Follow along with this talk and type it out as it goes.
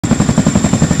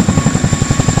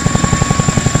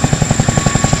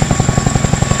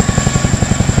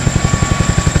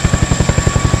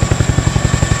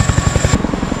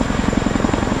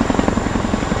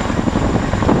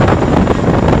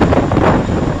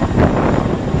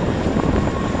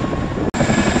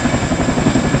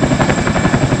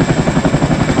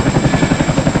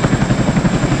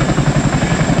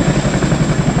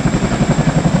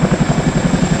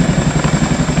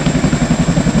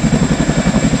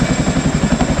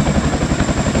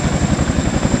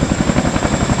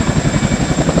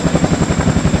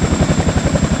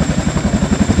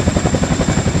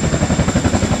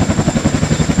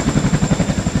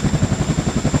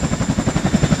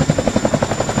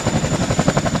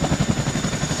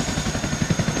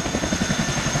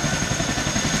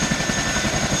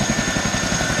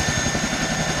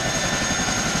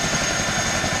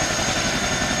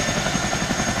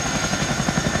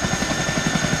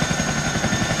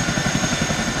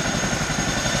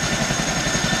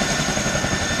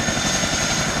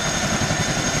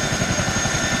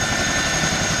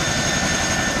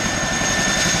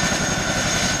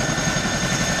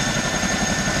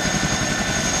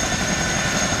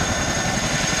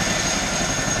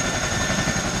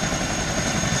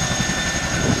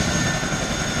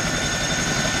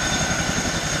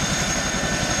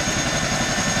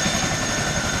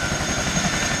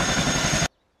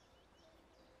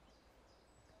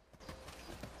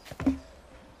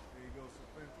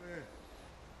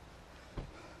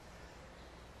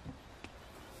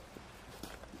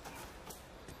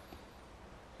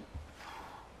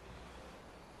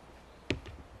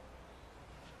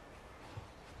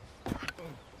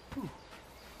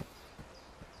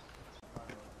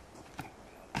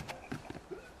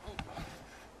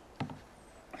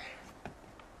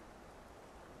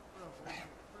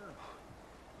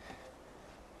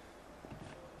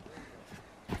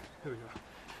Here we go.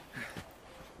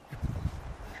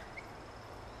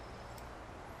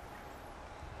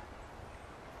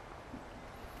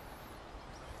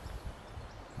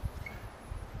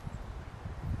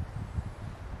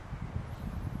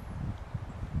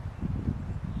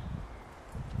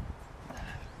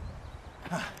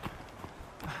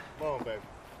 Come on, baby.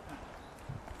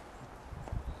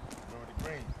 Remember the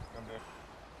green. Come there.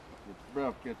 Get the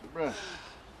breath, get the breath.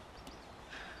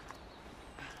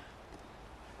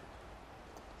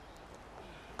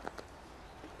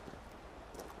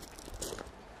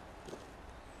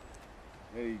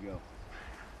 There you go.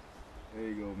 There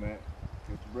you go, Matt.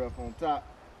 Get your breath on top.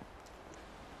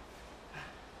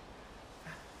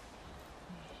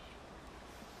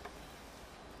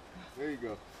 There you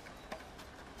go.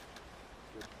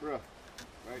 Get your breath.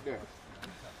 Right there.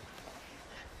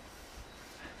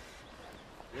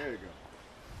 There you go.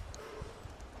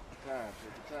 Time,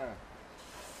 take your time.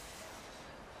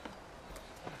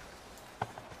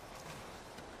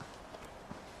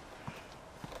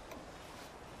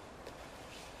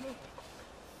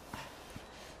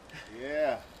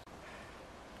 Yeah.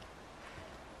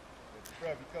 Get your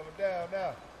breath, you're coming down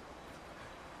now.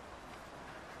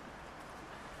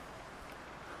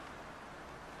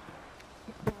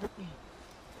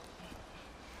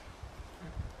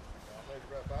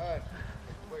 Behind.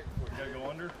 You gotta go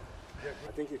under? I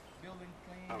think it.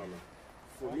 I don't know.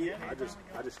 For me, I just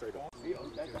straight up. We'll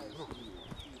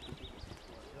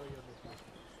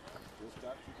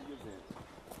stop keeping your vent.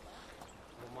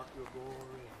 We'll mark your goal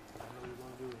already. I know you're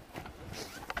gonna do it.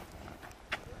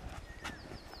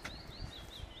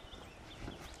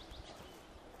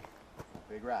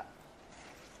 Big rat.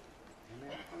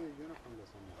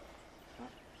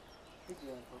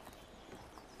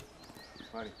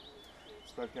 Buddy,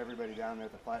 spoke to everybody down there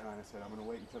at the flight line. I said, I'm going to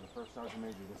wait until the first sergeant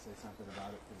major to say something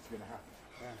about it because it's going to happen.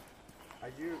 Yeah. Are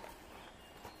you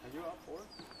up for it?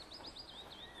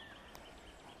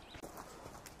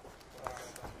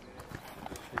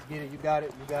 Let's get it. You got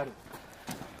it. You got it.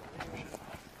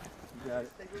 You got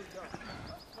it.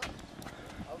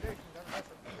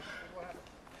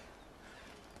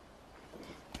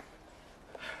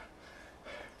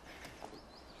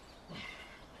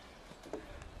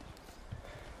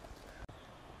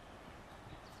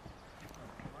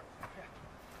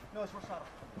 No, it's Rosado.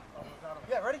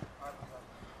 Yeah, ready?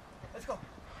 Let's go.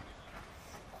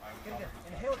 Get in.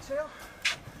 Inhale, exhale.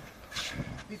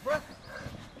 Deep breath.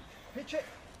 Pitch it.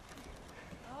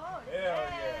 Oh,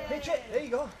 yeah. Pitch it. There you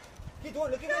go. Keep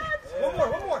doing. Looking good. One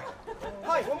more.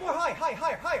 High. One more. Higher.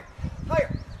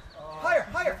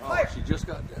 Higher. She just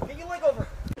got down. Get your leg over.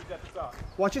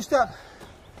 Watch your step.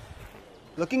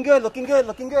 Looking good. Catch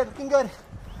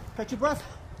your breath.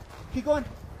 Keep going.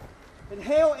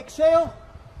 Inhale, exhale.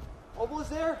 Almost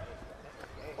there.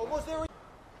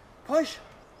 Push.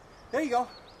 There you go.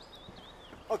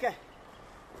 Okay.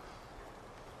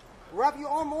 Wrap your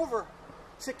arm over.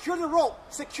 Secure the rope.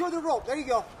 There you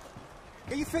go.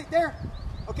 Get your feet there.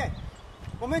 Okay.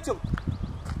 Momentum.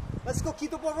 Let's go.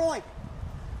 Keep the ball rolling.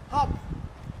 Hop.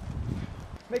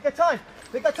 Make that time.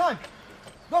 Go.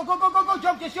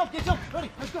 Jump. Just jump. Ready.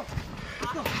 Let's go.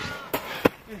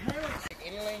 Inhale. Take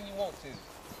any lane you want to.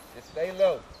 Just stay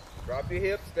low. Drop your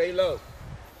hips, stay low.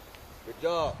 Good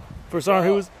job. First sergeant,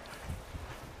 who was?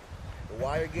 The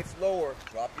wire gets lower.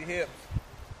 Drop your hips.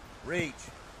 Reach.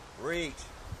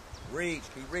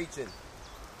 Keep reaching.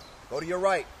 Go to your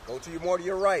right. More to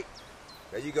your right.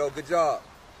 There you go. Good job.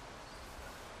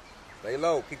 Stay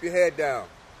low. Keep your head down.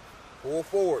 Pull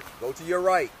forward. Go to your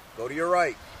right. There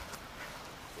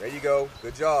you go.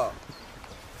 Good job.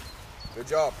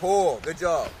 Pull. Good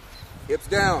job. Hips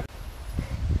down.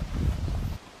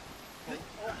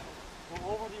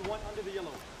 Over the one under the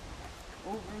yellow.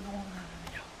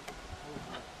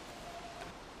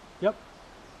 Yep.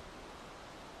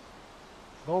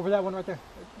 Go over that one right there.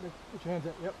 Put your hands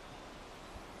up. Yep.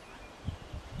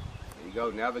 There you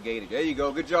go. Navigate it. There you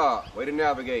go. Good job. Way to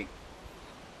navigate.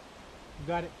 You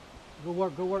got it. Good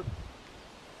work. Work.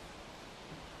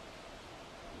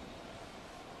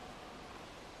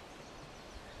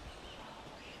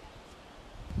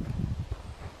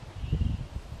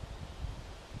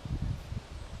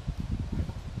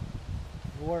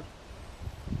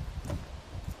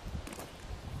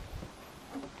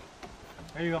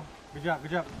 There you go. Good job.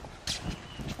 Good job.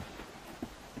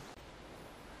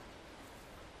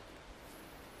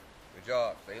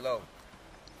 Stay low.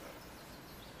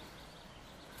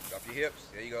 Drop your hips.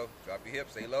 There you go. Drop your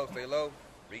hips. Stay low.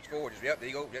 Reach forward. There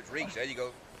you go. Just reach. There you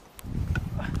go.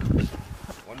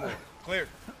 One more. Clear.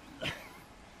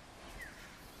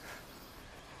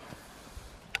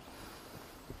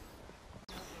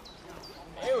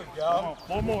 There we go. go.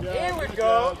 One more. Here we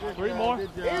go. 3 more.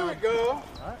 Here we go.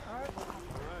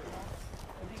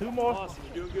 Two more. Awesome.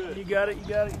 You're doing good. You got it. You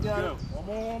got it. You got it.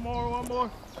 One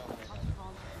more.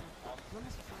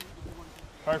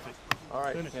 Perfect. All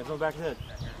right. Finish. Hands on the back of the head.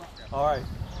 All right.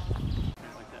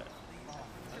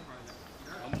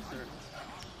 Almost there.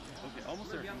 Okay,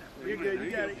 almost there. You're good.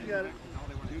 You got it. You got it.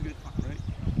 You're good. Right.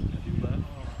 Now do left.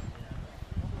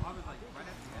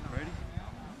 Ready?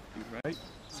 Do right.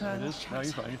 There it is. No,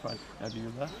 you're fine. You're fine. Now do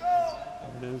your left.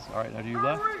 There it is. All right. Now do your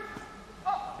left.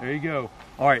 There you go.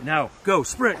 All right. Now go.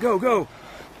 Sprint. Go. Go.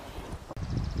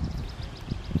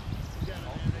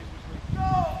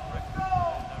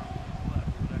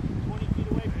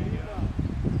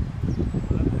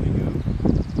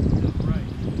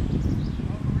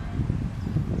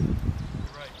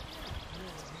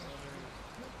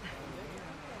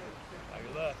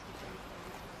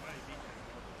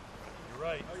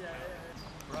 Right.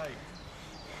 Right.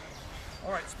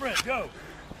 All right, sprint, go.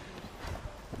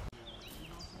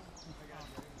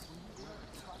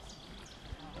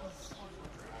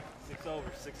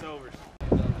 Six overs.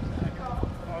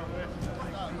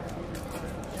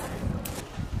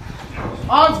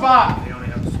 On spot.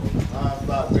 On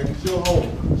spot, baby. Still hold.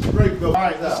 Straight go. All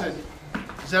right, listen.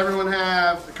 Does everyone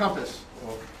have the compass?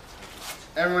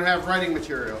 Everyone have writing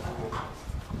material?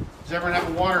 Does everyone have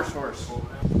a water source?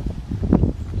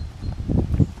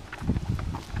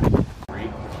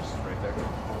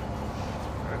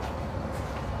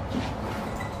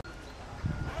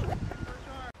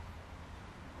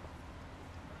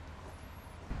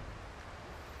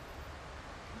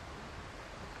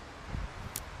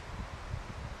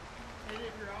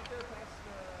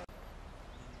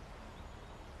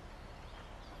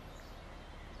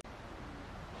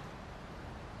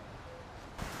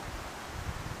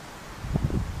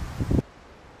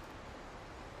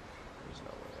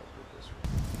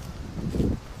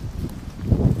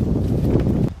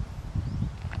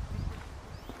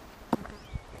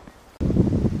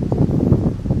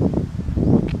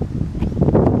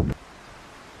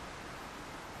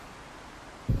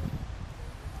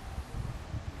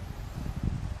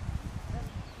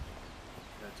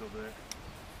 Over there.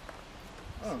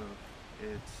 Oh, so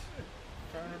it's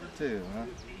turn number 2, huh?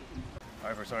 All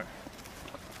right, first start.